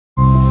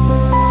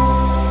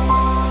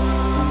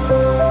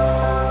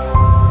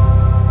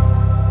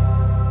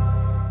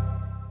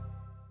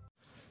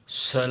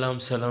ሰላም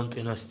ሰላም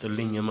ጤና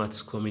ይስጥልኝ የማትስ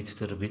ኮሚ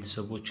ቱተር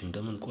ቤተሰቦች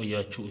እንደምን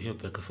ቆያችሁ? ይሄ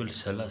በክፍል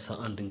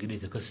 31 እንግዲህ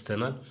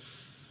ተከስተናል።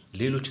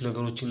 ሌሎች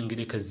ነገሮችን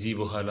እንግዲህ ከዚህ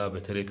በኋላ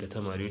በተለይ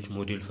ከተማሪዎች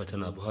ሞዴል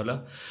ፈተና በኋላ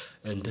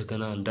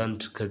እንደገና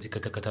አንዳንድ ከዚህ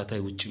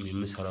ከተከታታይ ውጭም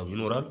የምሰራው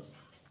ይኖራል።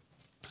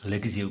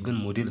 ለጊዜው ግን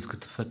ሞዴል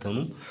እስክትፈተኑ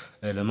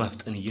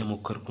ለማፍጠን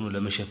እየሞከርኩ ነው።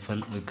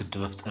 ለመሸፈን ግድ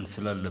መፍጠን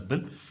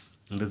ስላለብን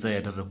እንደዛ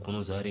ያደረኩ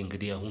ነው። ዛሬ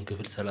እንግዲህ አሁን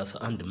ክፍል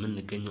 31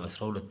 የምንገኘው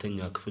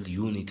 12ኛ ክፍል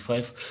ዩኒት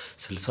 5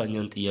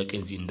 60ኛን ጥያቄ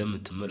እዚህ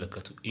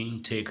እንደምትመለከቱ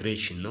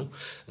ኢንቴግሬሽን ነው።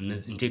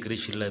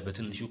 ኢንቴግሬሽን ላይ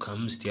በትንሹ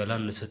ከ5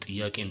 ያላነሰ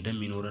ጥያቄ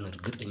እንደሚኖረን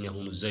እርግጠኛ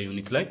ሆኑ። እዛ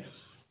ዩኒት ላይ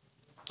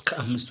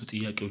ከአምስቱ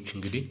ጥያቄዎች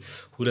እንግዲህ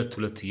ሁለት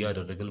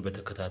ያደረግን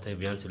በተከታታይ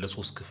ቢያንስ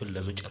ለ3 ክፍል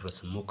ለመጨረስ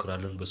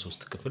እንሞክራለን።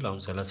 በ3 ክፍል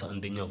አሁን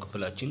 31ኛው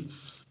ክፍላችን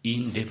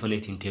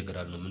ኢንዴፊኒት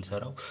ኢንቴግራል ነው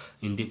የምንሰራው።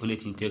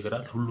 ኢንዴፊኒት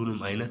ኢንቴግራል ሁሉንም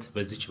አይነት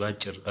በዚች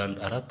ባጭር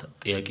አራት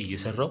ጥያቄ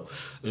እየሰራው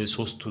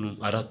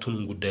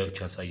አራቱንም ጉዳዮች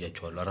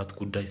ያሳያቸዋል። አራት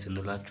ጉዳይ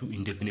ስንላችሁ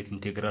ኢንዴፊኒት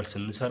ኢንቴግራል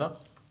ስንሰራ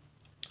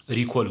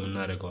ሪኮል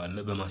የምናደርገው አለ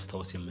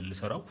በማስታወስ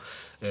የምንሰራው።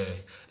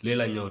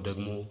 ሌላኛው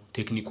ደግሞ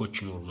ቴክኒኮች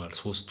ይኖሩናል።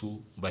 ሶስቱ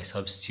ባይ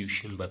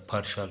ሳብስቲቱሽን ባይ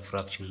ፓርሻል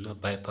ፍራክሽን እና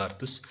ባይ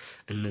ፓርትስ።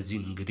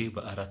 እነዚህን እንግዲህ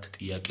በአራት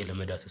ጥያቄ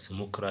ለመዳሰስ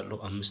እሞክራለሁ።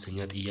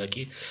 አምስተኛ ጥያቄ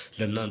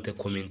ለእናንተ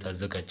ኮሜንት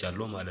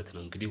አዘጋጃለሁ ማለት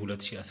ነው። እንግዲህ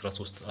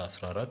 2013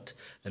 14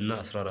 እና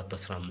 14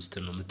 15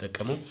 ነው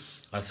የምጠቀመው።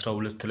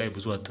 12 ላይ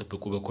ብዙ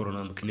አጠብቁ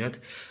በኮሮና ምክንያት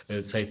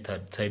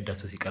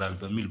ሳይዳሰስ ይቀራል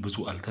በሚል ብዙ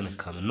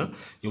አልተነካምና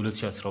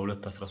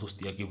የ2012 13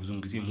 ጥያቄ ብዙን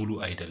ጊዜ ሙሉ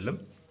አይደለም።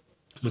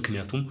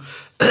 ምክንያቱም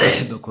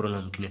በኮሮና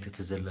ምክንያት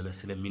የተዘለለ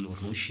ስለሚኖር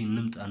ነው። እሺ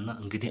እንምጣና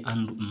እንግዲህ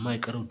አንዱ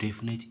የማይቀረው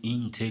ኢንዴፊኒት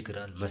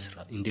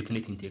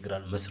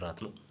ኢንቴግራል መስራት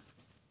ነው።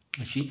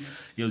 እሺ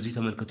የዚህ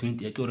ተመልከቱኝ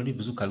ጥያቄ ኦሬዲ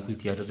ብዙ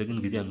ካልኩሌት ያደረግን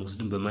ጊዜ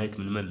አንወስድም። በማየት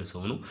ምን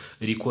መልሰው ነው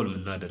ሪኮል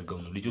የምናደርገው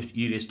ነው ልጆች።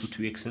 ኢሬስ ቱ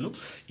 2x ነው።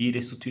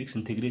 ኢሬስ ቱ 2x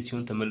ኢንቴግሬት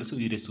ሲሆን ተመልሶ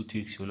ኢሬስ ቱ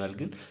 2x ይሆናል።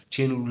 ግን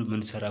ቼን ሩል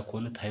ምን ሰራ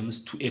ከሆነ ታይምስ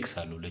 2x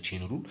አለው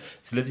ለቼን ሩል።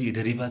 ስለዚህ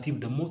የዴሪቫቲቭ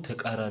ደግሞ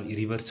ተቃራኒ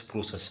ሪቨርስ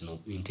ፕሮሰስ ነው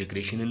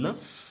ኢንቴግሬሽን እና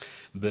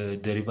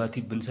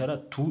በዴሪቫቲቭ ብንሰራ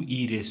 2e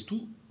raised to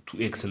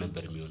 2x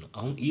ነበር የሚሆነው።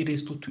 አሁን e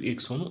raised to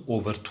 2x ሆኖ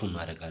ኦቨር 2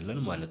 እናደርጋለን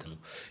ማለት ነው።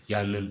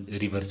 ያንን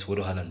ሪቨርስ ወደ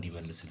ኋላ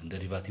እንዲመልስልን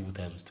ዴሪቫቲቭ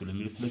ታይምስ 2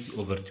 ለሚለው ስለዚህ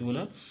ኦቨር 2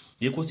 ይሆናል።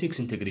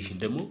 የኮሴክስ ኢንቴግሬሽን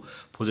ደግሞ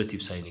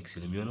ፖዚቲቭ ሳይን x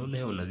ነው የሚሆነው እና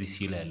ይሄው እነዚህ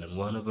ሲ ላይ ያለን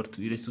 1 over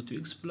 2 e raised to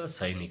 2x plus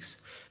sin x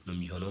ነው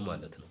የሚሆነው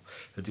ማለት ነው።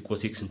 ስለዚህ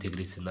ኮሴክስ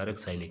ኢንቴግሬት ስናደርግ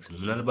sin x ነው።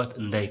 ምናልባት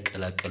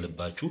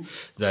እንዳይቀላቀልባችሁ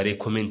ዛሬ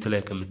ኮሜንት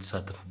ላይ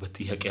ከምትሳተፉበት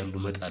ጥያቄ አንዱ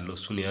መጣለው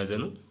እሱን የያዘ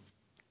ነው።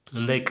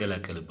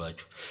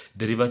 እንዳይቀላቀልባችሁ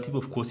ዴሪቫቲቭ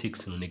ኦፍ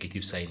ኮሴክስ ነው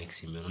ኔጌቲቭ ሳይን ኤክስ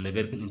የሚሆነው።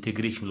 ነገር ግን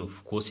ኢንቴግሬሽን ኦፍ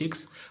ኮሴክስ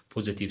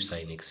ፖዚቲቭ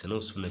ሳይን ኤክስ ነው።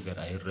 እሱ ነገር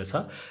አይረሳ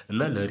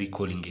እና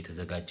ለሪኮሊንግ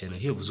የተዘጋጀ ነው።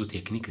 ይሄ ብዙ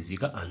ቴክኒክ እዚህ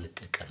ጋር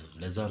አንጠቀምም።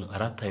 ለዛ ነው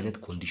አራት አይነት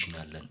ኮንዲሽን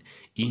አለን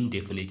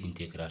ኢንዴፊኒት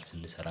ኢንቴግራል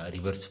ስንሰራ።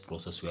 ሪቨርስ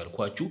ፕሮሰሱ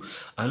ያልኳችሁ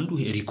አንዱ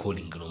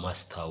ሪኮሊንግ ነው፣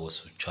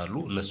 ማስታወሶች አሉ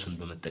እነሱን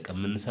በመጠቀም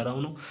የምንሰራው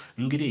ነው።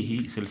 እንግዲህ ይሄ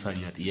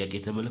 60ኛ ጥያቄ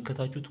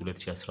የተመለከታችሁት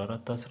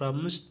 2014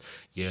 15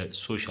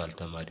 የሶሻል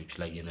ተማሪዎች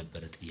ላይ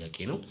የነበረ ጥያቄ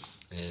ነው።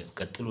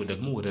 ቀጥሎ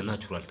ደግሞ ወደ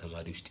ናቹራል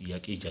ተማሪዎች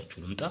ጥያቄ ይጃችሁ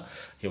ልምጣ።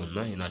 ይኸውና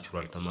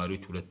የናቹራል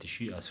ተማሪዎች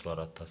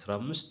 2014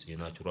 15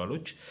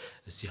 የናቹራሎች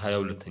እዚህ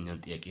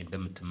 22ኛን ጥያቄ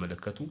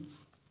እንደምትመለከቱ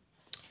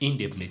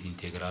ኢንዴፊኒት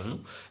ኢንቴግራል ነው።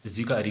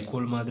 እዚህ ጋር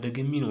ሪኮል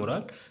ማድረግም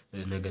ይኖራል።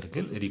 ነገር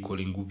ግን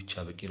ሪኮሊንጉ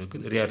ብቻ በቂ ነው።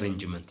 ግን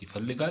ሪአሬንጅመንት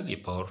ይፈልጋል።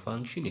 የፓወር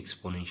ፋንክሽን፣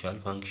 ኤክስፖኔንሻል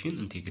ፋንክሽን፣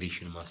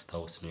 ኢንቴግሬሽን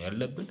ማስታወስ ነው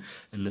ያለብን።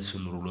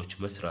 እነሱን ሩሎች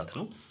መስራት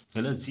ነው።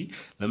 ስለዚህ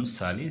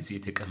ለምሳሌ እዚህ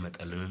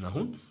የተቀመጠልንን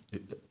አሁን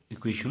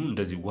ኢኩዌሽኑ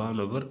እንደዚህ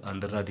 1 over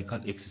አንደር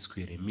ራዲካል x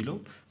ስኩዌር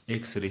የሚለውን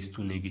x raised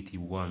to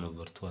negative 1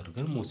 over 2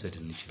 አድርገን መውሰድ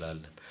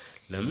እንችላለን።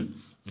 ለምን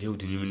ይሄው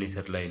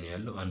ዲኖሚኔተር ላይ ነው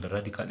ያለው። አንደር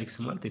ራዲካል x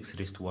ማለት x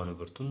raised to 1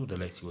 over 2 ነው። ወደ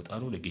ላይ ሲወጣ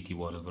ነው ኔጌቲቭ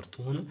 1 over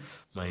 2 ሆነ።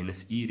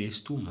 ማይነስ e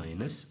raised to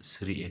minus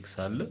 3x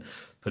አለ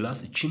ፕላስ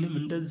እቺንም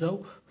እንደዛው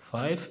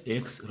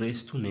 5x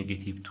raised to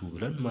negative 2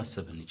 ብለን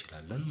ማሰብ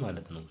እንችላለን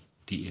ማለት ነው።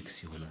 dx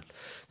ይሆናል።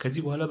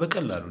 ከዚህ በኋላ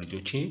በቀላሉ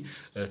ልጆች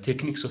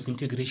ቴክኒክስ ኦፍ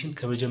ኢንቴግሬሽን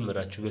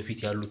ከመጀመራችሁ በፊት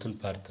ያሉትን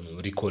ፓርት ነው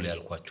ሪኮል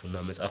ያልኳችሁና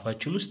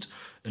መጻፋችን ውስጥ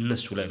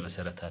እነሱ ላይ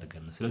መሰረት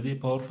አድርገን ነው። ስለዚህ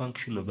ፓወር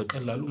ፋንክሽን ነው።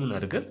 በቀላሉ ምን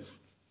አድርገን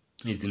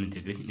የዚህን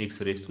ኢንቴግሬሽን x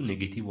raised to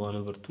negative 1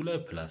 over 2 ላይ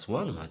ፕላስ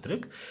 1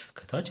 ማድረግ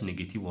ከታች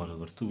negative 1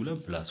 over 2 ብለን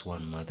ፕላስ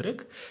 1 ማድረግ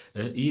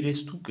e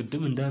raised to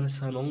ቅድም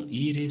እንዳነሳ ነው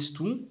e raised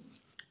to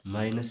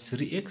minus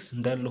 3x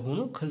እንዳለ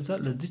ሆኖ ከዛ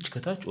ለዚች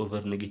ከታች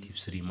ኦቨር ኔጌቲቭ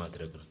 3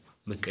 ማድረግ ነው።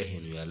 በቃ ይሄ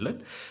ነው ያለን።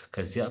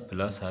 ከዚያ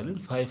ፕላስ አለን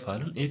 5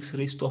 አለን x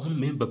raised to አሁን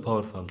ምን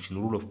በፓወር ፋንክሽን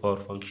ሩል ኦፍ ፓወር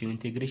ፋንክሽን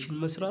ኢንቴግሬሽን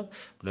መስራት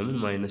ለምን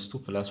 -2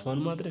 +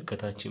 1 ማድረግ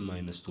ከታች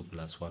 -2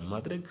 + 1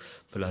 ማድረግ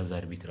ፕላስ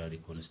አርቢትራሪ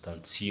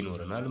ኮንስታንት ሲ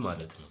ይኖርናል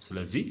ማለት ነው።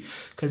 ስለዚህ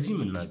ከዚህ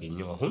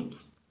የምናገኘው አሁን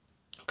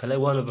ከላይ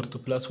 1 over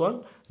 2 +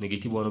 1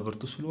 ኔጌቲቭ 1 over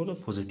 2 ስለሆነ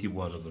ፖዚቲቭ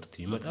 1 over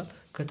 2 ይመጣል።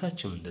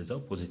 ከታችም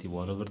እንደዛው ፖዚቲቭ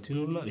 1 over 2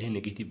 ይኖርናል። ይሄ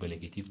ኔጌቲቭ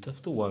በኔጌቲቭ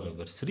ጠፍቶ 1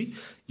 over 3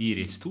 e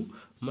raised to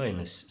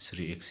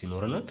 -3x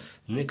ይኖርናል።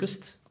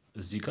 ኔክስት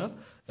እዚህ ጋር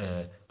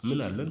ምን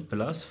አለን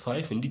ፕላስ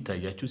 5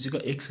 እንዲታያችሁ እዚህ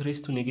ጋር ኤክስ ሬስ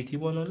ቱ ኔጌቲቭ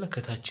 1 አለ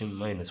ከታችም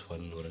ማይነስ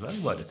 1 ይኖረናል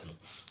ማለት ነው።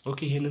 ኦኬ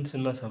ይሄንን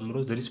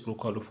ስናሳምረው ዘ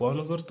ሪሲፕሮካል ኦፍ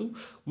 1 ኦቨር 2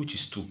 which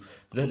is 2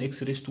 then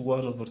x raised to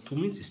 1 over 2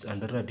 means it's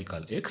under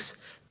radical x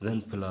then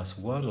plus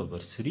 1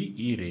 over 3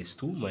 e raised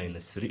to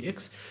minus 3x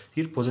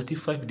here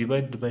positive 5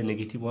 divided by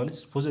negative 1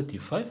 is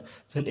positive 5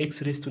 then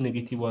x raised to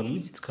negative 1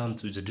 means it comes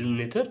to the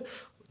denominator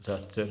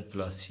that then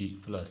plus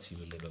c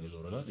ምንለው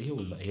ይኖረናል።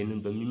 ይሄውና ይሄንን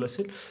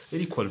በሚመስል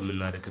ሪኮል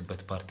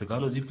የምናደርግበት ፓርት ጋር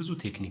ነው። እዚህ ብዙ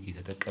ቴክኒክ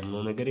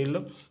የተጠቀምነው ነገር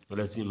የለም።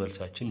 ስለዚህ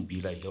መልሳችን ቢ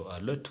ላይ ይሄው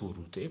አለ 2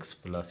 root x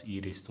plus e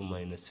raised to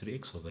minus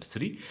 3x over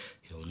 3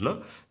 ይሄውና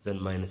then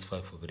minus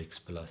 5 over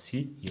x plus c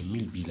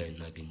የሚል ቢ ላይ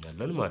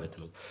እናገኛለን ማለት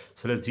ነው።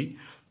 ስለዚህ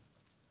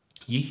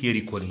ይህ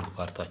የሪኮሊንግ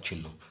ፓርታችን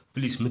ነው።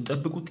 ፕሊስ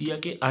የምትጠብቁት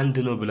ጥያቄ አንድ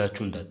ነው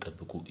ብላችሁ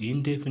እንዳትጠብቁ።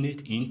 ኢንዴፊኒት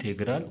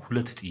ኢንቴግራል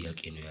ሁለት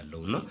ጥያቄ ነው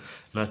ያለውና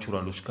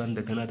ናቹራሎች ጋር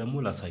እንደገና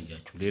ደግሞ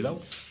ላሳያችሁ። ሌላው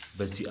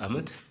በዚህ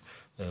አመት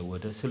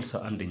ወደ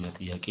 61ኛ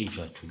ጥያቄ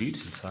ይዣችሁ ሊድ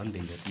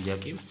 61ኛ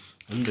ጥያቄ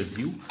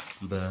እንደዚሁ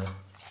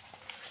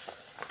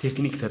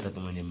በቴክኒክ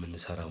ተጠቅመን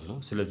የምንሰራው ነው።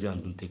 ስለዚህ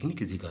አንዱን ቴክኒክ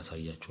እዚህ ጋር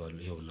አሳያችኋለሁ።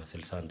 ይሄውና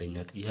 61ኛ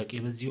ጥያቄ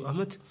በዚሁ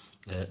አመት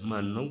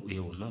ማን ነው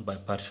ይሄውና ባይ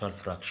ፓርሻል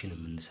ፍራክሽን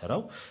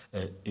የምንሰራው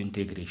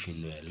ኢንቴግሬሽን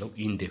ነው ያለው።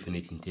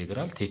 ኢንዴፊኒት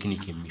ኢንቴግራል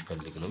ቴክኒክ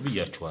የሚፈልግ ነው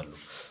ብያችኋለሁ።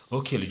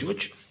 ኦኬ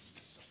ልጆች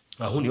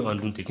አሁን ይሄው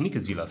አንዱን ቴክኒክ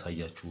እዚህ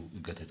ላሳያችሁ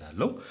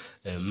እገደዳለሁ።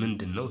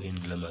 ምንድነው ይሄን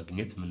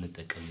ለማግኘት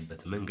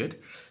የምንጠቀምበት መንገድ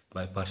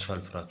ባይ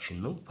ፓርሻል ፍራክሽን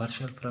ነው።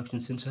 ፓርሻል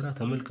ፍራክሽን ስንሰራ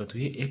ተመልከቱ።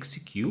 ይሄ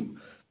x ኪዩብ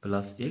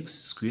ፕላስ x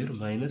ስኩዌር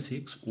ማይነስ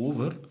x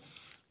ኦቨር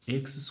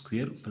x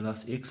ስኩዌር ፕላስ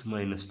x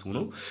ማይነስ 2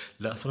 ነው።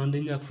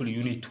 ለ11ኛ ክፍል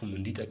ዩኒት 2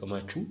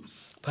 እንዲጠቅማችሁ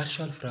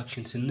ፓርሻል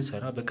ፍራክሽን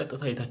ስንሰራ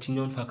በቀጥታ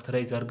የታችኛውን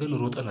ፋክተራይዝ አድርገን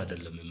ሮጠን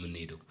አይደለም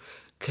የምንሄደው።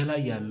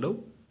 ከላይ ያለው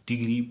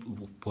ዲግሪ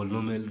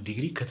ፖሊኖሚያል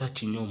ዲግሪ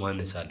ከታችኛው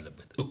ማነስ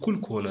አለበት። እኩል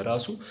ከሆነ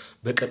ራሱ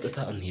በቀጥታ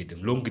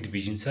አንሄድም። ሎንግ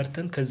ዲቪዥን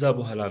ሰርተን ከዛ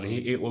በኋላ ነው ይሄ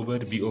a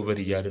ኦቨር b ኦቨር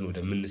እያልን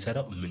ወደ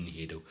ምንሰራው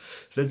የምንሄደው።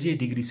 ስለዚህ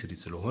የዲግሪ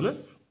 3 ስለሆነ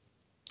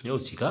ያው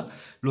እዚህ ጋር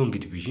ሎንግ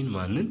ዲቪዥን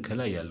ማንን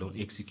ከላይ ያለውን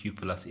x ኪዩብ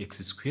ፕላስ x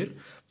ስኩዌር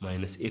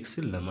ማይነስ x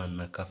ለማን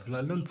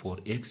እናካፍላለን ፎር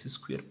x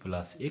ስኩዌር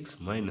ፕላስ x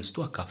ማይነስ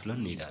 2 አካፍለን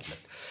እንሄዳለን።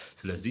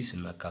 ስለዚህ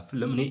ስናካፍል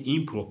ለምን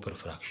ኢምፕሮፐር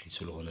ፍራክሽን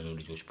ስለሆነ ነው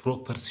ልጆች።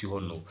 ፕሮፐር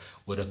ሲሆን ነው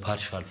ወደ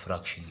ፓርሻል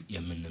ፍራክሽን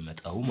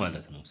የምንመጣው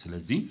ማለት ነው።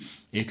 ስለዚህ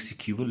x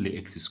ኪዩብን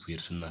ለx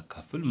ስኩዌር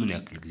ስናካፍል ምን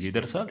ያክል ጊዜ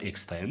ይደርሳል? x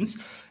ታይምስ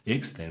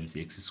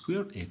x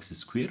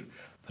ስኩዌር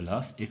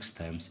plus x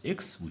times x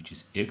which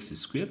is x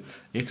square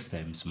x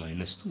times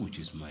minus 2 which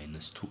is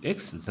minus 2x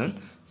then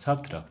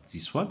subtract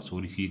this one so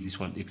this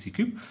one x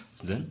cube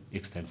then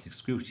x times x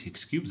square which is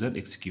x cube then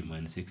x cube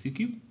minus x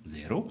cube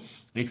 0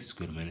 x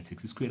square minus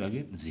x square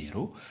again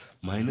 0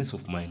 minus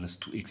of minus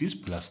 2x is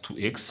plus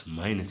 2x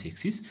minus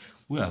x is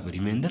we have a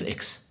remainder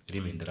x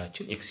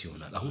ሪሜንደራችን x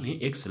ይሆናል። አሁን ይሄ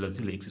x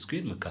ስለዚህ ለx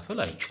ስኩዌር መካፈል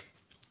አይችልም።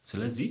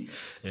 ስለዚህ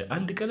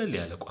አንድ ቀለል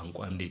ያለ ቋንቋ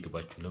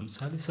እንዲገባችሁ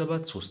ለምሳሌ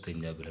 7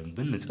 3ኛ ብለን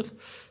ብንጽፍ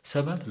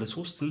 7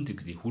 ለ3 ስንት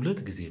ጊዜ ሁለት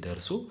ጊዜ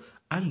ደርሶ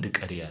አንድ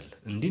ቀሪ ያለ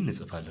እንዲህ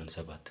እንጽፋለን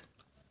 7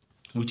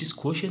 which is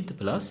quotient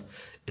plus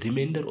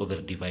remainder over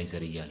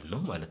divisor እያልን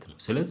ነው ማለት ነው።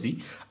 ስለዚህ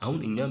አሁን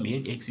እኛም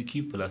ይሄን x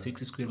cube plus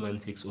x square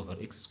minus x over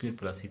x square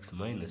plus x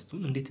minus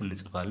 2 እንዴት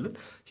እንጽፋለን?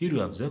 here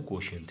you have the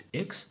quotient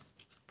x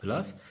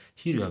plus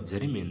here you have the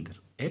remainder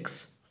x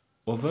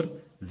over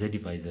the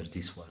divisor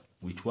this one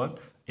which one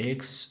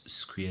x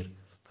square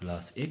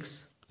plus x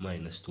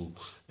minus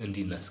 2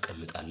 እንዲህ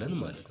እናስቀምጣለን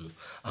ማለት ነው።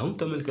 አሁን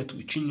ተመልከቱ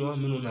እቺኛዋ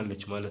ምን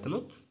ሆናለች ማለት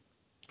ነው?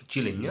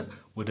 እቺ ለኛ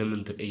ወደ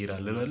ምን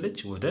ተቀይራለናለች?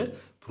 ወደ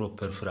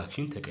ፕሮፐር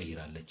ፍራክሽን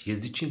ተቀይራለች።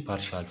 የዚችን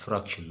ፓርሻል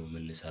ፍራክሽን ነው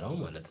የምንሰራው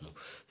ማለት ነው።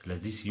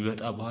 ስለዚህ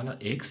ሲመጣ በኋላ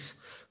x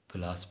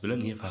ፕላስ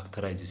ብለን ይሄ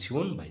ፋክተራይዝ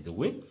ሲሆን by the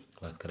way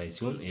factorize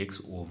ሲሆን x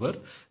over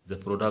the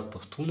product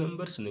of two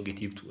numbers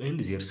negative 2 and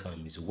their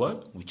sum is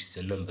 1 which is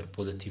a number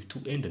positive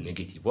 2 and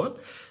negative 1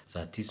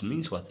 that is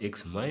means what x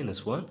minus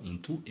 1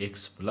 into x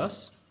plus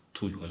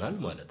 2 ይሆናል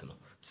ማለት ነው።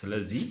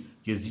 ስለዚህ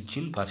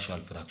የዚህችን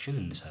ፓርሻል ፍራክሽን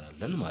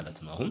እንሰራለን ማለት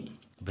ነው። አሁን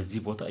በዚህ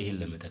ቦታ ይሄን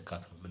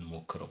ለመተካት ነው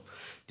የምንሞክረው።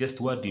 just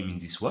what do you mean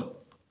this one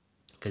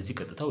ከዚህ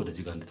ቀጥታ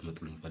ወደዚህ ጋር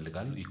እንድትመጡልኝ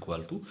ፈልጋለሁ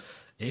equal to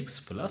x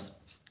plus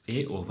a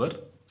over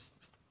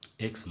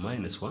x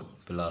minus 1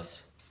 plus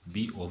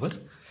b over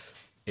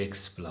x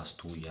plus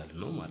 2 እያልን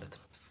ነው ማለት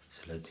ነው።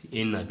 ስለዚህ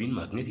a እና b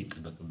ማግኘት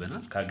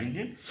ይጠበቅብናል።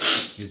 ካገኘን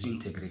የዚህ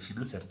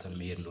ኢንቴግሬሽንን ሰርተን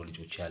መሄድ ነው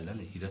ልጆች ያለን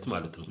ሂደት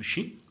ማለት ነው። እሺ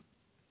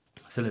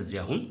ስለዚህ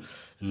አሁን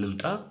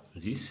እንምጣ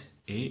this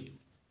a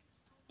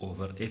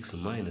over x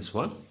minus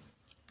 1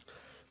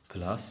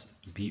 plus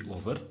b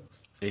over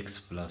x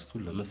plus 2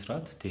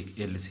 ለመስራት ቴክ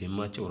ኤልሲኤም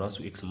ማቸው ራሱ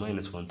x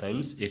minus 1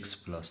 times x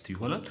plus 2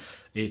 ይሆናል።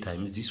 a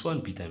times this one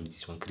b times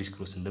this one ክሪስ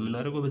ክሮስ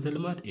እንደምናደርገው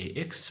በዘልማድ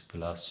ax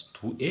plus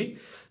 2a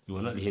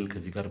ይሆናል። ይሄን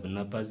ከዚህ ጋር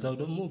ብናባዛው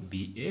ደግሞ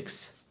bx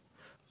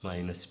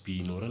minus b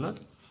ይኖረናል።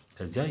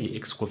 ከዚያ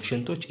የx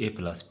ኮኤፊሺየንቶች a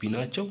plus b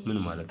ናቸው። ምን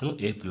ማለት ነው?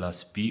 a plus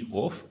b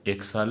of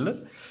x አለ።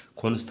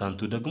 ኮንስታንቱ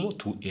ደግሞ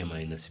 2a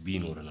minus b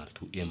ይኖረናል።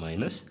 2a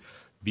minus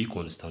b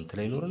ኮንስታንት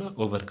ላይ ይኖርናል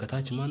ኦቨር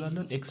ከታች ማን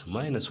አለን x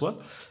minus 1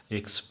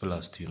 x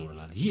plus 2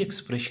 ይኖርናል ይሄ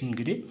ኤክስፕሬሽን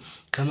እንግዲህ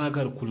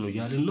ከማጋር እኩል ነው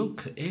ያልን ነው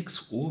ከx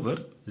ኦቨር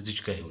እዚች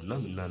ጋር ይሆንና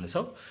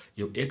ምናነሳው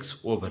ያው x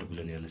ኦቨር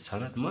ብለን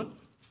ያነሳናት ማን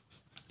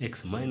x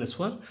minus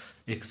 1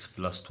 x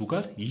plus 2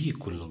 ጋር ይሄ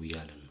እኩል ነው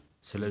ያልን ነው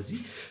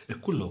ስለዚህ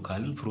እኩል ነው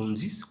ካልን from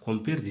this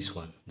compare this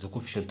one the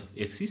coefficient of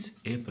x is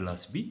a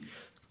plus b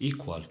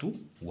equal to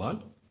 1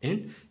 and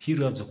here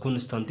we have the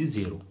constant is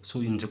 0 so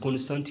in the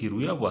constant here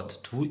we have what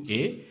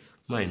 2a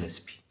minus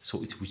b so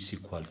it which is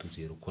equal to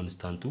 0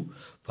 constant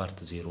part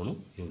 0 ነው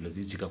ይሄው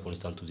ለዚህ እዚህ ጋር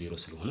constant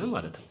 0 ስለሆነ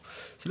ማለት ነው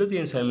ስለዚህ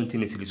ይሄን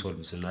simultaneously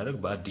solve ስናደርግ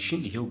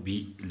በአዲሽን ይሄው b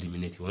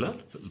eliminate ይሆናል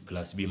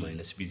plus b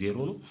minus b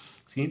 0 ነው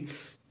sin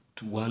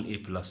 1a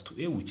plus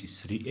 2a which is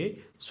 3a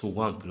so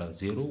 1 plus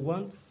 0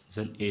 1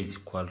 then a is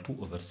equal to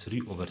over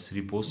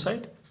 3 both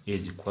side a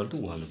is equal to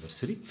 1 over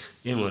 3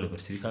 a 1 over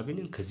 3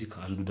 ካገኘን ከዚህ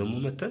ከአንዱ ደግሞ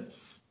መተን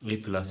a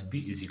plus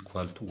b is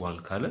equal to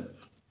 1 ካለ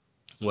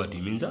what do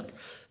you mean that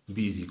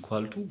b is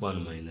equal to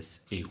 1 minus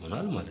a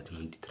ይሆናል ማለት ነው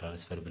እንዲ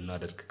ትራንስፈር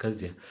ብናደርግ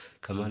ከዚያ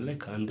ከማን ላይ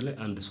ከአንድ ላይ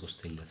አንድ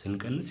ሶስተኛ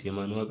ስንቀንስ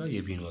የማን ዋጋ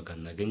የቢን ዋጋ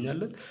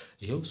እናገኛለን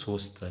ይሄው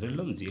 3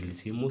 አይደለም እዚህ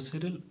ኤልሲኤም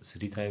ወሰድን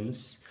 3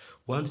 times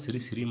 1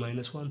 3 3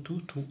 minus 1 2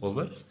 2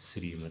 over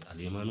 3 ይመጣል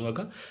የማን ዋጋ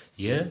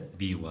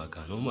የቢ ዋጋ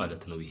ነው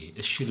ማለት ነው ይሄ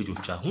እሺ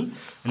ልጆች አሁን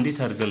እንዴት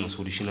አድርገን ነው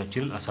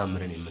ሶሉሽናችንን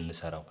አሳምረን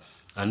የምንሰራው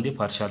አንዴ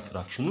ፓርሻል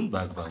ፍራክሽኑን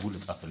በአግባቡ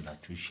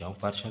ልጻፍላችሁ እሺ አሁን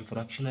ፓርሻል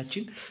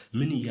ፍራክሽናችን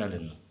ምን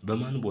ይያለን ነው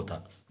በማን ቦታ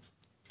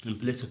in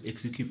place of x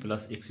cube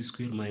plus x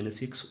square minus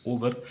x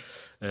over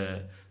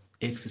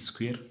x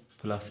square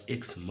plus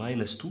x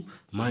minus 2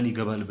 ማን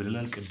ይገባል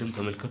ብለናል ቅድም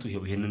ተመልከቱ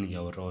ይሄንን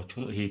ያወራዋችሁ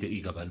ነው ይሄ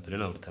ይገባል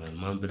ብለን አውርተናል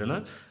ማን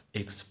ብለናል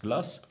x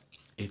plus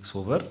x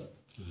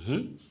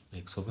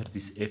over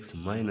this x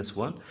minus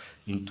 1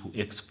 into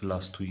x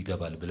plus 2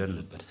 ይገባል ብለን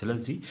ነበር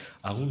ስለዚህ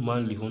አሁን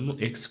ማን ሊሆን ነው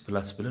x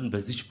plus ብለን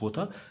በዚች ቦታ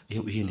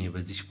ይሄን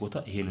በዚች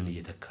ቦታ ይሄንን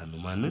እየተካን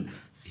ነው ማንን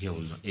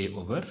ይሄውና a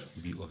over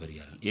b over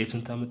ያለን a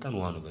ስንት አመጣን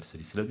 1 over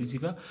 3 ስለዚህ እዚህ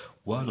ጋር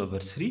 1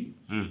 over 3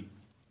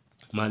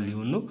 ማን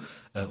ሊሆን ነው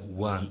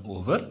 1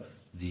 over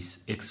this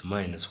x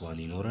minus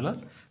 1 ይኖረናል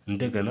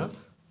እንደገና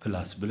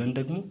ፕላስ ብለን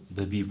ደግሞ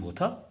በb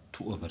ቦታ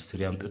 2 over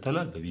 3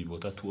 አምጥተናል በb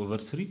ቦታ 2 over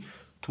 3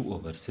 2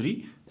 over 3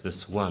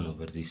 this 1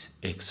 over this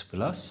x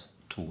plus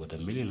 2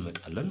 ወደሚል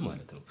እንመጣለን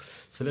ማለት ነው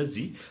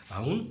ስለዚህ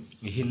አሁን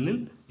ይሄንን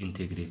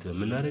ኢንቴግሬት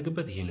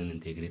በመናደርግበት ይሄንን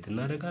ኢንቴግሬት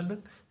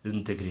እናደርጋለን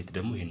ኢንቴግሬት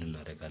ደግሞ ይሄንን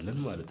እናደርጋለን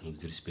ማለት ነው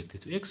with respect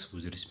to x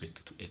with respect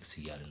to x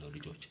ይያለ ነው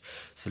ልጆች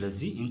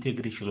ስለዚህ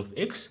ኢንቴግሬሽን ኦፍ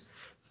x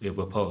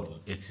በፓወር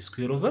x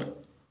ስኩዌር ኦቨር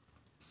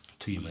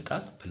 2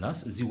 ይመጣል ፕላስ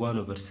እዚህ 1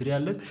 over 3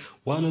 ያለን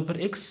 1 over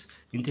x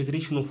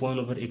ኢንቴግሬሽን ኦፍ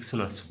 1 over x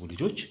አስቡ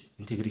ልጆች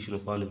ኢንቴግሬሽን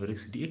ኦፍ 1 over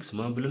x dx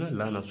ማን ብለናል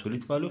ላን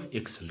አብሶሉት ቫልዩ ኦፍ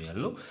x ነው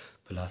ያልነው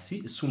ፕላስ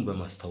እሱን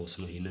በማስታወስ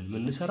ነው ይሄንን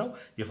የምንሰራው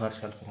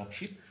የፓርሻል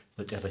ፍራክሽን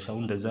መጨረሻው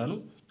እንደዛ ነው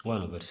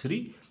 1 over 3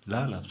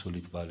 ላን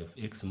አብሶሉት ቫልዩ ኦፍ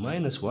x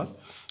minus 1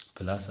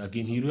 plus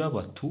again here we have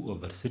 2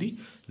 over 3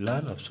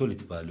 ላን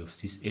አብሶሉት ቫልዩ ኦፍ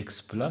this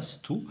x plus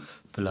 2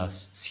 plus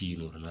c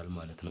ይኖርናል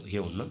ማለት ነው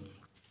ይሄውና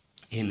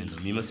ይሄንን ነው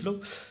የሚመስለው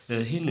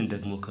ይሄንን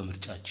ደግሞ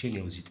ከምርጫችን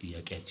ያው እዚህ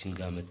ጥያቄያችን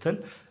ጋር መተን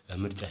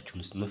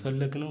ምርጫችን ውስጥ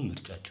መፈለግ ነው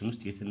ምርጫችን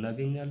ውስጥ የት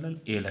እናገኛለን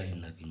a ላይ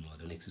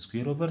እናገኘዋለን x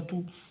ስኩዌር ኦቨር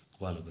 2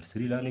 1 over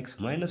 3 ln x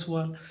minus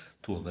 1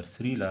 2 over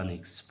 3 ln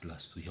x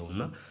plus 2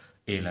 ይኸውና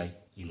a ላይ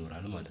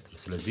ይኖራል ማለት ነው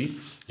ስለዚህ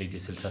እዚህ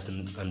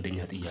 61ኛ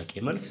ጥያቄ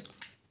መልስ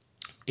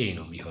a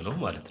ነው የሚሆነው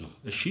ማለት ነው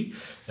እሺ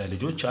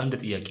ልጆች አንድ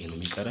ጥያቄ ነው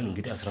የሚቀረን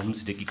እንግዲህ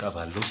 15 ደቂቃ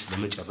ባለው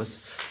ለመጨረስ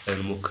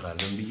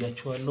እንሞክራለን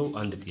ብያችኋለሁ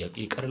አንድ ጥያቄ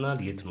ይቀርናል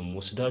የት ነው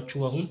ወስዳችሁ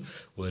አሁን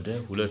ወደ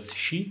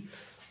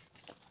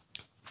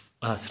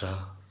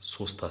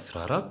 2013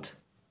 14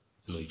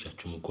 ነው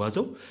ይቻችሁ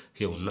መጓዘው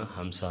ይሄውና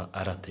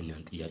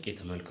 54ኛን ጥያቄ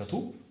ተመልከቱ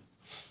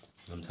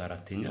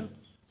 54ኛ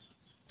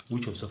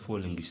which of the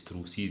following is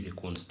true c is a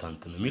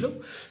constant ነው የሚለው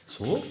ሶ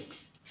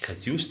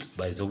ከዚህ ውስጥ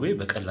ባይ ዘ ዌይ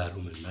በቀላሉ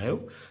ምናየው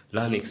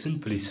ላኔክስን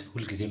ፕሊዝ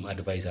ሁሉ ጊዜም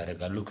አድቫይዝ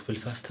አደርጋለሁ ክፍል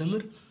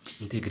ሳስተምር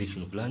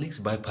ኢንቴግሬሽን ኦፍ ላኔክስ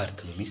ባይ ፓርት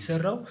ነው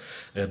የሚሰራው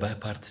ባይ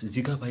ፓርት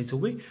እዚህ ጋር ባይ ዘ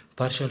ዌይ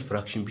ፓርሻል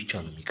ፍራክሽን ብቻ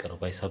ነው የሚቀረው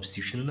ባይ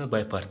ሳብስቲቱሽን እና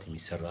ባይ ፓርት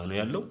የሚሰራ ነው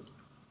ያለው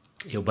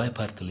ይሄው ባይ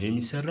ፓርት ነው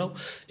የሚሰራው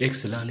x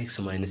ln x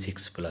minus x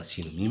plus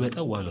c ነው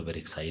የሚመጣው 1 over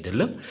x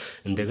አይደለም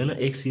እንደገና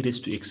x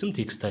raised to xም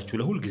ቴክስታችሁ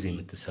ለሁሉ ጊዜ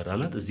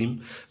የምትሰራናት እዚህም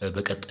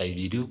በቀጣይ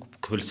ቪዲዮ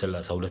ክፍል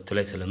 32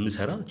 ላይ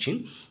ስለምሰራ እቺን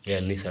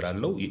ያኔ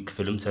ሰራለው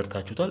ክፍልም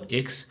ሰርታችሁታል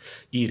x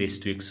e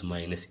raised to x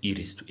minus e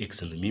raised to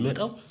x ነው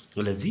የሚመጣው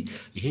ስለዚህ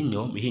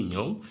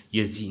ይሄኛውም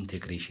የዚህ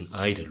ኢንቴግሬሽን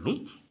አይደሉም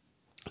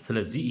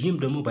ስለዚህ ይሄም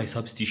ደግሞ ባይ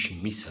ሳብስቲቱሽን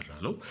የሚሰራ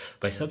ነው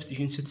ባይ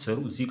ሳብስቲቱሽን ስትሰሩ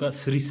እዚህ ጋር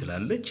 3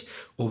 ስላለች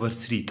ኦቨር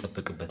 3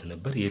 ይጠበቅበት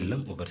ነበር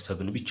የለም ኦቨር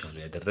 7 ብቻ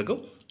ነው ያደረገው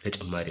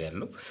ተጨማሪ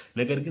ያለው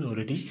ነገር ግን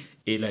ኦሬዲ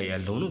ኤ ላይ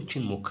ያለው ነው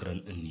እቺን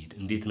ሞክረን እንሂድ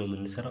እንዴት ነው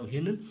የምንሰራው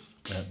ይሄንን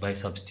ባይ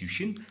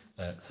ሳብስቲቱሽን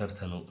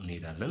ሰርተነው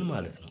እንሄዳለን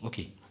ማለት ነው ኦኬ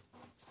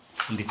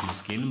እንዴት ነው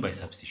ስኬልን ባይ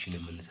ሳብስቲቱሽን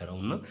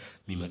የምንሰራውና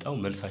የሚመጣው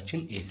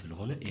መልሳችን ኤ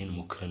ስለሆነ ኤን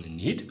ሞክረን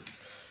እንሂድ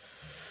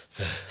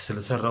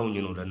ስለሰራውኝ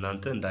ነው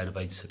ለእናንተ እንደ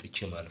አድቫይስ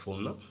ሰጥቼ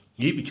ማልፈውና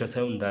ይህ ብቻ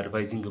ሳይሆን እንደ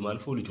አድቫይዚንግ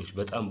ማልፎ ልጆች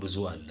በጣም ብዙ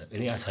አለ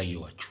እኔ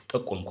አሳየዋችሁ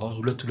ጠቆምኩ አሁን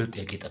ሁለት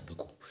ጥያቄ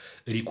ጠብቁ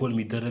ሪኮል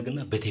የሚደረግና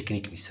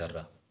በቴክኒክ የሚሰራ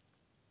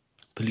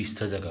ፕሊዝ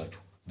ተዘጋጁ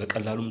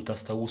በቀላሉ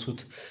የምታስታውሱት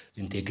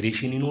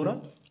ኢንቴግሬሽን ይኖራል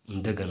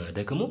እንደገና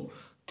ደግሞ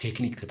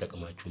ቴክኒክ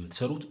ተጠቅማችሁ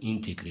የምትሰሩት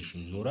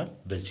ኢንቴግሬሽን ይኖራል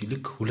በዚህ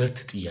ልክ ሁለት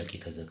ጥያቄ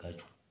ተዘጋጁ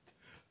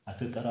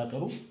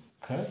አትጠራጠሩ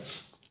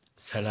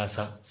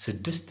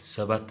ከ36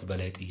 7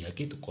 በላይ ጥያቄ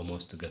ጥቆማ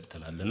ውስጥ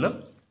ገብተናልና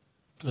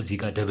እዚህ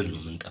ጋር ደብል ነው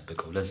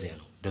የምንጠብቀው ለዚያ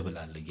ነው ደብል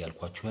አለ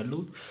እያልኳችሁ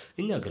ያለሁት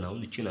እኛ ግን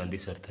አሁን እቺን አንዴ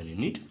ሰርተን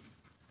እንሂድ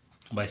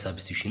ባይ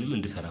ሳብስቲቱሽንም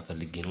እንድሰራ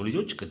ፈልጌ ነው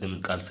ልጆች ቅድም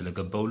ቃል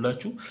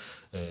ስለገባውላችሁ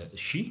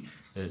እሺ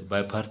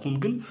ባይ ፓርቱን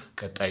ግን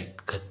ቀጣይ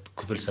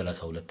ክፍል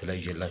 32 ላይ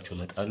ይዤላችሁ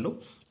እመጣለሁ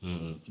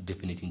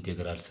ዴፊኒት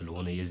ኢንቴግራል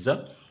ስለሆነ የዛ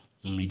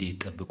ኢሚዲየት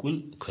ጠብቁኝ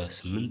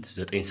ከ8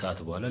 9 ሰዓት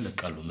በኋላ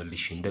ለቃለሁ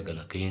መልሼ እንደገና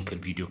ከይሄን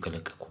ቪዲዮ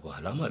ከለቀኩ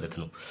በኋላ ማለት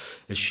ነው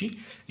እሺ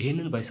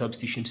ይሄንን ባይ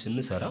ሳብስቲቱሽን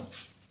ስንሰራ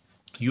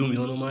ዩ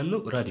የሚሆነው ማን ነው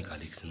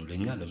ራዲካል ኤክስ ነው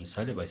ለኛ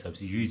ለምሳሌ ባይ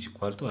ሳብስቲቱሽን ዩ ኢዝ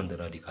ኢኳል ቱ አንድ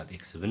ራዲካል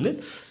ኤክስ ብንል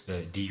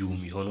ዲዩ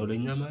የሚሆነው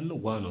ለኛ ማን ነው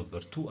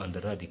 1/2 አንድ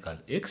ራዲካል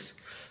ኤክስ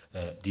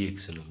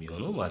ዲኤክስ ነው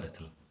የሚሆነው ማለት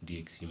ነው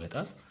ዲኤክስ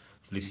ይመጣል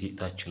ፕሊስ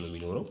ታች ነው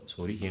የሚኖረው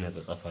ሶሪ ይሄን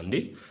አጻጻፍ አንዴ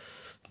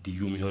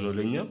ዲዩ የሚሆነው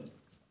ለኛ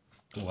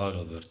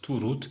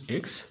 1/2 ሩት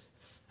ኤክስ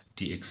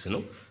ዲኤክስ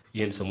ነው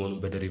ይሄን ሰሞኑን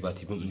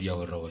በደሪቫቲቭም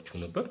እንዲያወራዋችሁ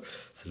ነበር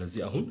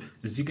ስለዚህ አሁን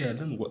እዚህ ጋር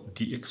ያለን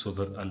dx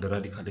ኦቨር አንድ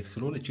ራዲካል x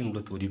ስለሆነ እቺን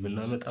ሁለት ወዲ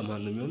ብናመጣ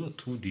ማን ነው የሚሆነው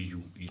 2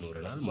 du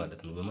ይኖረናል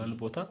ማለት ነው በማን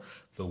ቦታ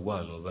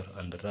በ1 ኦቨር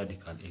አንድ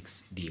ራዲካል x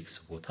dx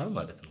ቦታ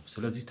ማለት ነው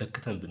ስለዚህ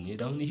ተክተን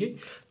ብንሄድ አሁን ይሄ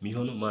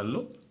የሚሆነው ማን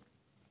ነው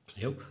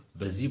ይሄው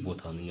በዚህ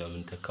ቦታ ነው እኛ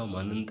ምን ተካው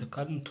ማንን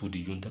ተካለን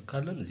 2 du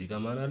ተካለን እዚህ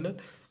ጋር ማን አለን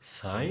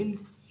sin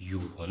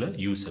u ሆነ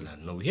u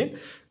ስላልነው ይሄን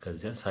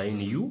ከዚያ sin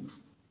u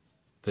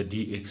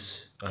በdx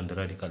አንድ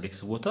ራዲካል x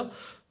ቦታ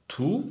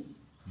 2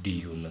 du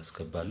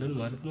እናስገባለን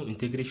ማለት ነው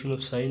ኢንቴግሬሽን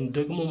ኦፍ ሳይን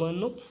ደግሞ ማን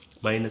ነው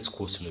ማይነስ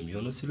ኮስ ነው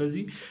የሚሆነው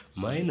ስለዚህ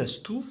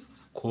 -2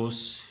 ኮስ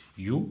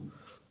u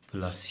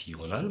 + c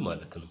ይሆናል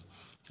ማለት ነው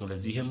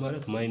ስለዚህ ይሄ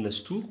ማለት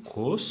 -2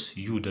 ኮስ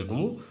u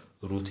ደግሞ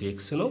ሩት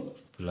x ነው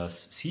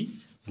 + c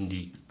እንዲ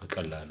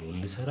በቀላሉ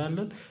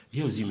እንሰራለን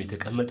ይሄው እዚህም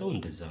የተቀመጠው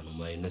እንደዛ ነው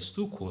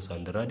 -2 ኮስ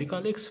አንድ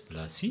ራዲካል x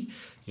 + c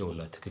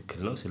ይሆናል ትክክል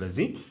ነው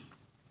ስለዚህ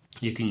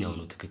የትኛው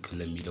ነው ትክክል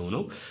ለሚለው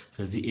ነው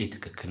ስለዚህ ኤ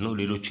ትክክል ነው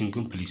ሌሎችን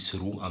ግን ፕሊዝ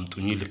ስሩ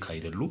አምጡኝ ልክ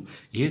አይደሉም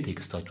ይሄ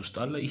ቴክስታችሁ ውስጥ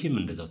አለ ይሄም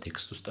እንደዛው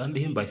ቴክስት ውስጥ አለ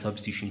ይሄን ባይ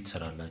ሳብስቲቱሽን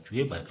ትሰራላችሁ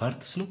ይሄ ባይ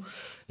ፓርትስ ነው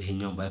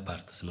ይሄኛው ባይ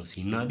ፓርትስ ነው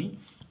ሲናዲ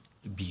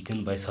ቢ ግን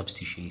ባይ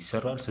ሳብስቲቱሽን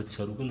ይሰራል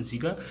ስትሰሩ ግን እዚህ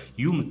ጋር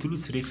ዩ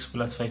የምትሉት 3x +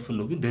 5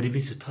 ነው ግን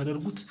ዴሪቬት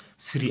ስታደርጉት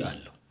 3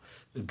 አለው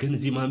ግን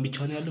እዚህ ማን ብቻ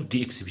ነው ያለው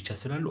dx ብቻ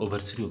ስላለ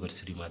ኦቨር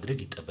 3 ማድረግ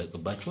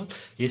ይጠበቅባቸዋል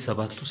ይሄ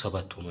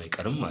 7 ሆኖ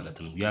አይቀርም ማለት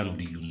ነው ያ ነው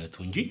ልዩነቱ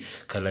እንጂ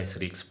ከላይ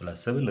 3x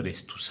 + 7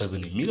 ሬስ ቱ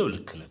 7 የሚለው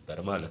ልክ ነበር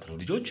ማለት ነው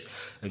ልጆች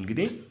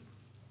እንግዲህ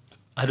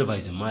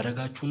አድቫይዝ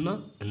ማድረጋችሁና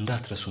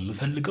እንዳትረሱ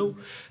የምፈልገው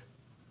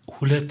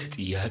ሁለት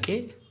ጥያቄ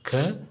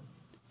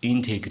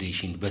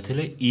ኢንቴግሬሽን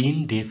በተለይ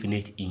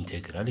ኢንዴፊኒት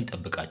ኢንቴግራል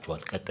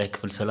ይጠብቃቸዋል ቀጣይ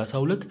ክፍል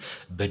 32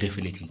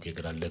 በዴፊኒት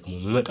ኢንቴግራል ደግሞ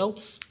መመጣው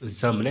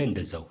እዛም ላይ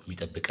እንደዛው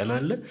የሚጠብቀን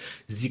አለ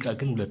እዚህ ጋር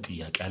ግን ሁለት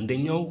ጥያቄ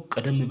አንደኛው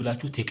ቀደም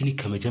ብላችሁ ቴክኒክ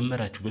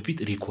ከመጀመራችሁ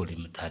በፊት ሪኮል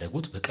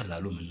የምታደርጉት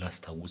በቀላሉ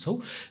የምናስታውሰው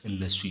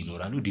እነሱ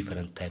ይኖራሉ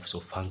ዲፈረንት ታይፕስ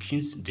ኦፍ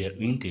ፋንክሽንስ ዴር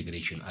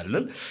ኢንቴግሬሽን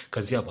አለን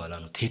ከዚያ በኋላ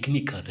ነው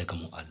ቴክኒክ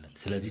ደግሞ አለን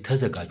ስለዚህ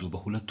ተዘጋጁ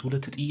በሁለት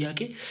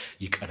ጥያቄ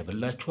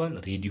ይቀርብላችኋል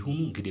ሬዲ ሁኑ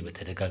እንግዲህ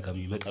በተደጋጋሚ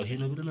ይመጣው ይሄ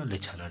ነው ብለናል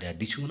ለቻናሌ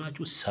አዲስ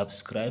ሆናችሁ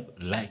ሰብስክራይብ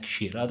ላይክ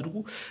ሼር አድርጉ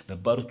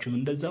ነባሮችም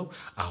እንደዛው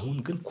አሁን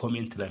ግን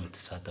ኮሜንት ላይ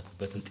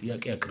የምትሳተፉበትን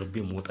ጥያቄ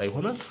አቅርቤ ሞጣ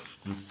ይሆናል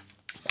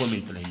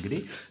ኮሜንት ላይ እንግዲህ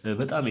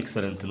በጣም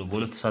ኤክሰለንት ነው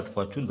በእውነት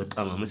ተሳትፏችሁን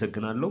በጣም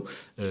አመሰግናለሁ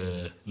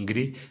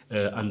እንግዲህ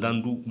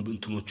አንዳንዱ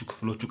እንትኖቹ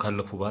ክፍሎቹ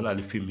ካለፉ በኋላ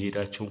አልፌ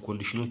የሚሄዳቸውን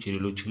ኮንዲሽኖች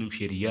የሌሎችንም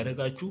ሼር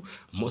እያደረጋችሁ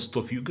ሞስት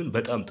ኦፍ ዩ ግን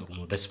በጣም ጥሩ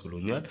ነው ደስ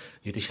ብሎኛል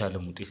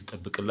የተሻለ ውጤት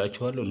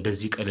ተጠብቅላችኋለሁ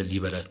እንደዚህ ቀለል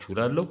ይበላችሁ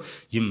እላለሁ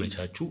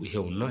ይመቻችሁ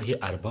ይሄውና ይሄ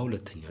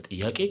 42ኛ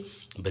ጥያቄ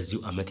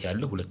በዚሁ አመት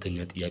ያለ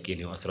ሁለተኛ ጥያቄ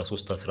ነው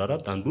 13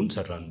 14 አንዱን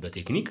ሰራን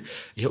በቴክኒክ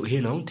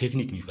ይሄን አሁን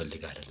ቴክኒክ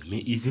የሚፈልግ አይደለም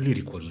ይሄ ኢዚሊ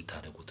ሪኮል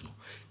የምታደርጉት ነው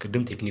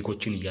ቅድም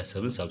ቴክኒኮችን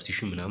እያሰብን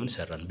ሳብስቲቱሽን ምናምን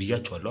ሰራን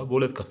ብያችኋለሁ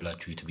በሁለት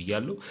ከፍላችሁ ይት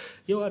ብያለሁ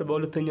ያው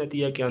 42ኛ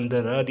ጥያቄ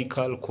አንደ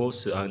ራዲካል ኮስ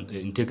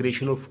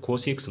ኢንቴግሬሽን ኦፍ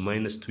ኮስ x -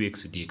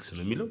 2x dx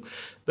ነው የሚለው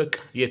በቃ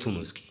የቱ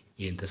ነው እስኪ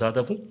ይሄን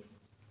ተሳተፉ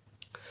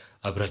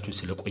አብራችሁን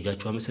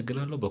ስለቆያችሁ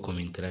አመሰግናለሁ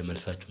በኮሜንት ላይ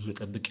መልሳችሁን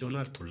እንጠብቅ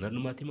ይሆናል ቱ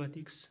ለርን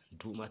ማቴማቲክስ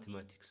ዱ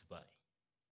ማቴማቲክስ ባይ